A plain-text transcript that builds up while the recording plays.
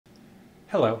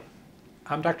Hello,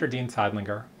 I'm Dr. Dean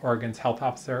Sidelinger, Oregon's health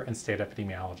officer and state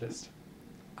epidemiologist.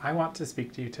 I want to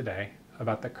speak to you today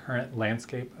about the current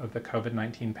landscape of the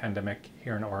COVID-19 pandemic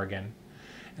here in Oregon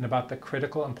and about the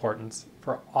critical importance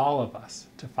for all of us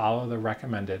to follow the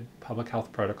recommended public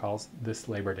health protocols this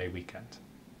Labor Day weekend.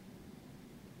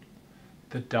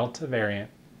 The Delta variant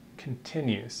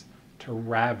continues to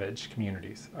ravage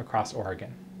communities across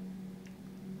Oregon.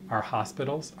 Our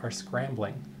hospitals are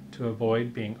scrambling to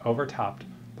avoid being overtopped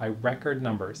by record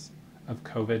numbers of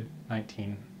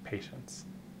COVID-19 patients.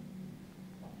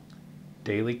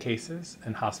 Daily cases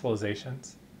and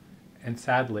hospitalizations, and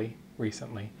sadly,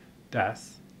 recently,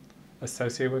 deaths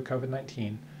associated with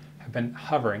COVID-19 have been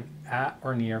hovering at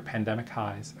or near pandemic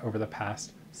highs over the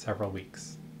past several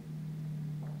weeks.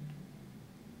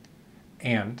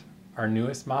 And our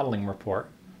newest modeling report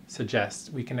suggests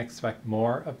we can expect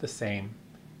more of the same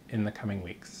in the coming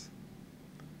weeks.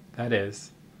 That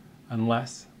is,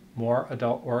 unless more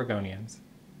adult Oregonians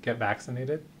get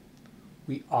vaccinated,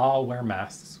 we all wear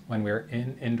masks when we're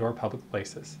in indoor public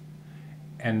places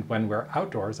and when we're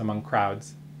outdoors among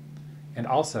crowds, and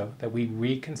also that we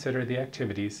reconsider the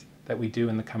activities that we do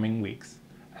in the coming weeks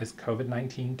as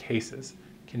COVID-19 cases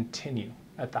continue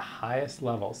at the highest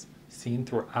levels seen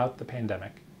throughout the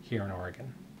pandemic here in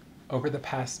Oregon. Over the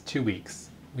past 2 weeks,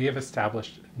 we have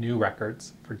established new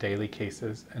records for daily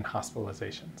cases and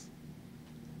hospitalizations.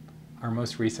 Our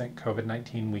most recent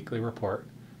COVID-19 weekly report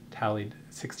tallied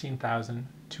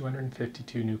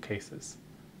 16,252 new cases,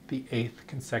 the 8th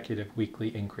consecutive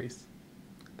weekly increase.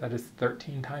 That is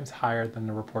 13 times higher than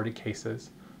the reported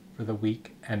cases for the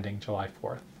week ending July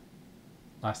 4th.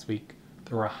 Last week,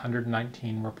 there were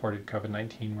 119 reported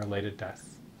COVID-19 related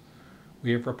deaths.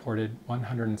 We have reported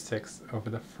 106 over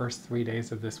the first 3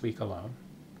 days of this week alone.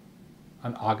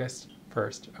 On August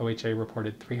 1st, OHA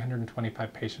reported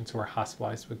 325 patients who were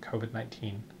hospitalized with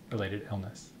COVID-19 related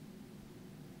illness.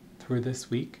 Through this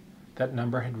week, that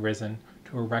number had risen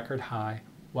to a record high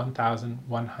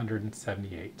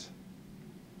 1,178.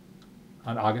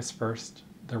 On August 1st,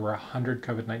 there were 100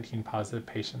 COVID-19 positive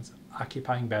patients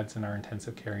occupying beds in our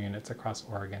intensive care units across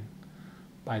Oregon.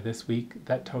 By this week,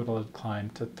 that total had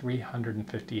climbed to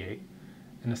 358,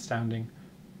 an astounding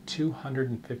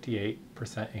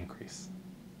 258% increase.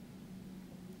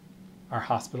 Our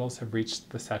hospitals have reached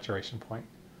the saturation point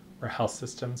where health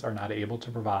systems are not able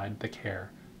to provide the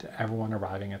care to everyone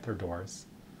arriving at their doors.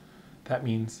 That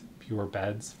means fewer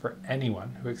beds for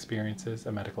anyone who experiences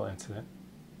a medical incident,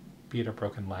 be it a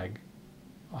broken leg,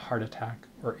 a heart attack,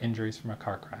 or injuries from a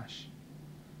car crash.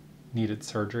 Needed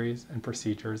surgeries and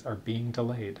procedures are being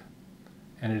delayed,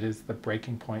 and it is the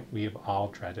breaking point we have all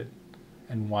dreaded,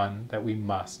 and one that we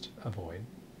must avoid.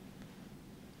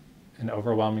 An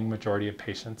overwhelming majority of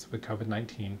patients with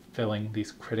COVID-19 filling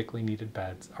these critically needed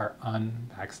beds are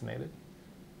unvaccinated.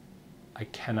 I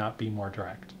cannot be more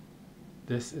direct.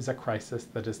 This is a crisis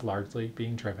that is largely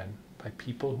being driven by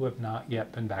people who have not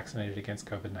yet been vaccinated against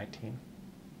COVID-19.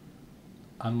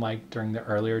 Unlike during the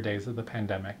earlier days of the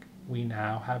pandemic, we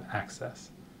now have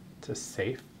access to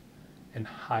safe and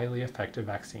highly effective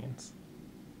vaccines.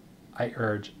 I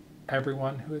urge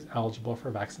everyone who is eligible for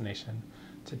vaccination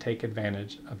to take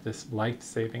advantage of this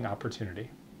life-saving opportunity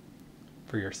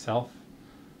for yourself,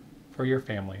 for your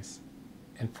families,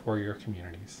 and for your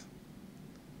communities.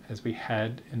 As we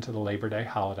head into the Labor Day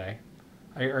holiday,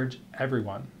 I urge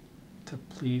everyone to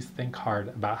please think hard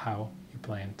about how you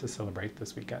plan to celebrate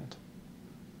this weekend.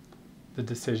 The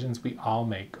decisions we all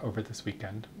make over this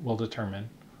weekend will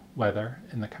determine whether,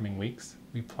 in the coming weeks,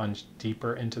 we plunge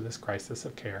deeper into this crisis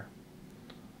of care,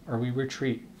 or we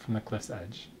retreat from the cliff's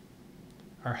edge.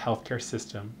 Our healthcare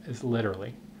system is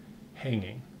literally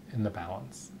hanging in the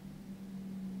balance.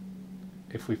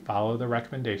 If we follow the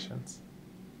recommendations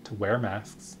to wear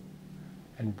masks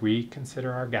and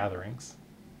reconsider our gatherings,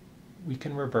 we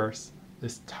can reverse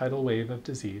this tidal wave of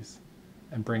disease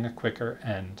and bring a quicker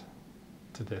end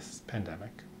to this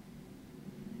pandemic.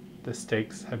 The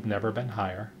stakes have never been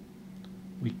higher.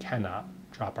 We cannot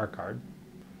drop our guard.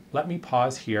 Let me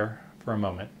pause here for a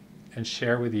moment and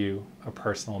share with you a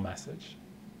personal message.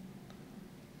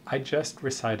 I just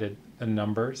recited the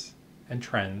numbers and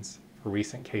trends for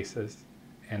recent cases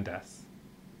and deaths.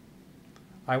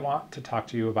 I want to talk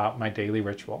to you about my daily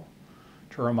ritual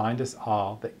to remind us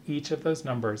all that each of those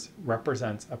numbers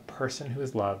represents a person who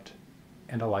is loved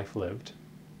and a life lived.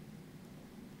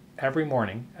 Every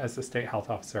morning, as the state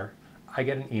health officer, I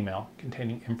get an email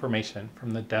containing information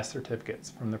from the death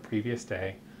certificates from the previous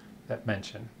day that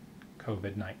mention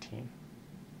COVID-19.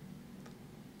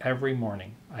 Every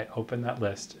morning, I open that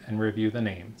list and review the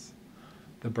names,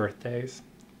 the birthdays,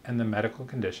 and the medical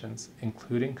conditions,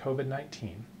 including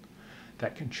COVID-19,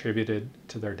 that contributed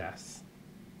to their deaths.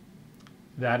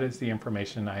 That is the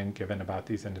information I am given about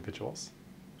these individuals,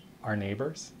 our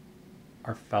neighbors,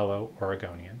 our fellow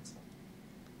Oregonians.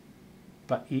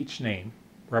 But each name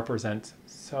represents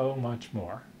so much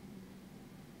more.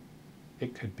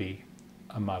 It could be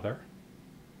a mother,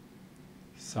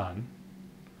 son,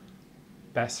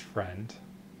 best friend,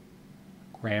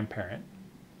 grandparent,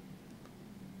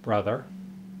 brother,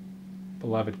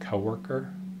 beloved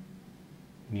coworker,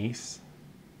 niece,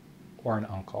 or an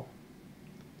uncle.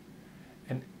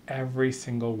 And every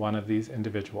single one of these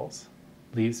individuals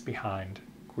leaves behind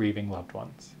grieving loved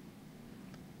ones.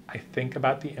 I think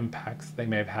about the impacts they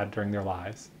may have had during their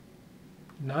lives,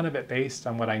 none of it based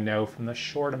on what I know from the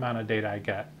short amount of data I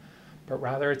get, but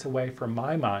rather it's a way for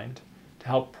my mind to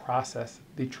help process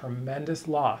the tremendous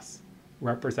loss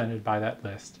represented by that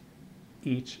list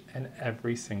each and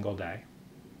every single day.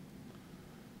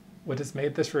 What has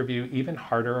made this review even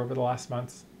harder over the last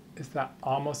months is that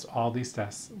almost all these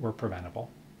deaths were preventable.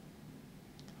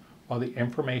 While the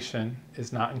information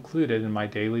is not included in my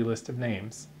daily list of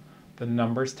names, the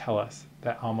numbers tell us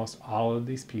that almost all of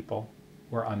these people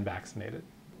were unvaccinated.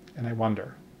 And I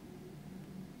wonder,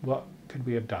 what could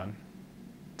we have done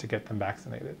to get them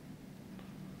vaccinated?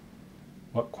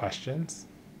 What questions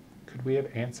could we have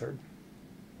answered?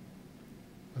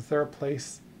 Was there a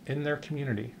place in their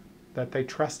community that they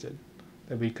trusted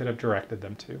that we could have directed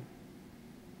them to?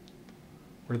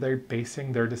 Were they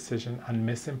basing their decision on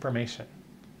misinformation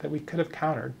that we could have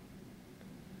countered?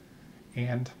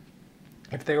 And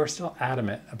if they were still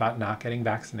adamant about not getting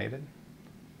vaccinated,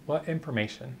 what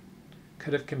information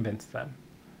could have convinced them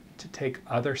to take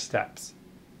other steps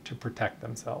to protect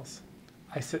themselves?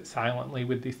 I sit silently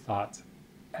with these thoughts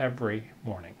every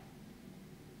morning.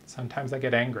 Sometimes I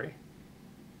get angry.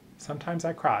 Sometimes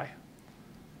I cry.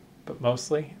 But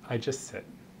mostly I just sit,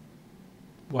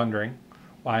 wondering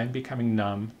why I'm becoming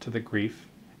numb to the grief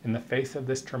in the face of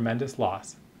this tremendous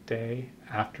loss day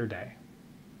after day.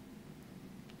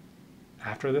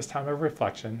 After this time of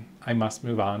reflection, I must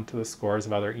move on to the scores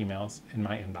of other emails in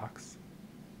my inbox.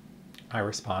 I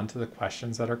respond to the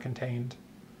questions that are contained.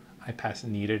 I pass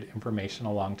needed information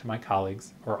along to my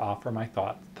colleagues or offer my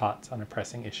thoughts on a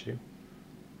pressing issue.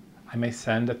 I may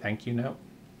send a thank you note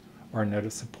or a note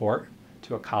of support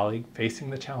to a colleague facing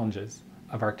the challenges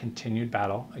of our continued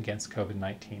battle against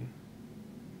COVID-19.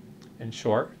 In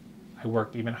short, I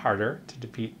work even harder to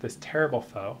defeat this terrible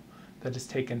foe that has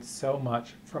taken so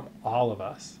much from all of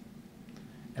us.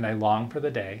 And I long for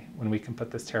the day when we can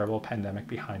put this terrible pandemic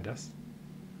behind us,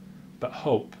 but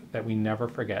hope that we never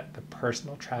forget the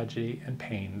personal tragedy and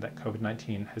pain that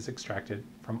COVID-19 has extracted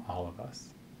from all of us.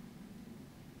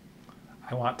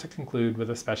 I want to conclude with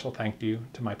a special thank you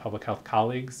to my public health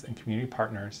colleagues and community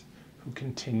partners who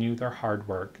continue their hard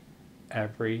work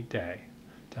every day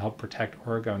to help protect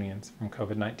Oregonians from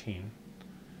COVID-19,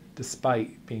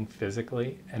 despite being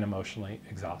physically and emotionally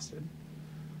exhausted.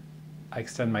 I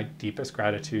extend my deepest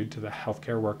gratitude to the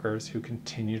healthcare workers who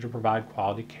continue to provide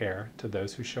quality care to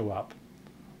those who show up,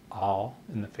 all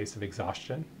in the face of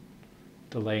exhaustion,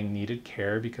 delaying needed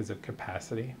care because of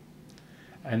capacity,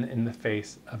 and in the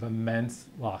face of immense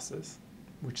losses,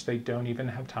 which they don't even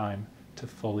have time to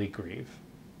fully grieve.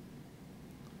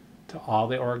 To all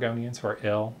the Oregonians who are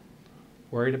ill,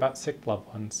 worried about sick loved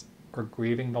ones, or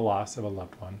grieving the loss of a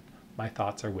loved one, my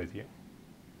thoughts are with you.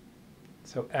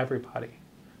 So everybody,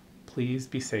 please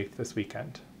be safe this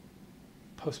weekend.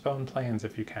 Postpone plans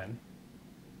if you can.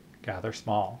 Gather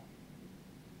small.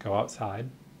 Go outside.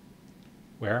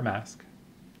 Wear a mask.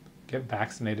 Get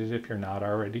vaccinated if you're not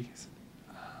already.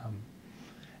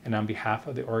 And on behalf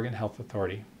of the Oregon Health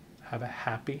Authority, have a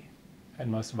happy and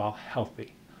most of all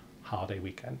healthy holiday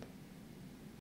weekend.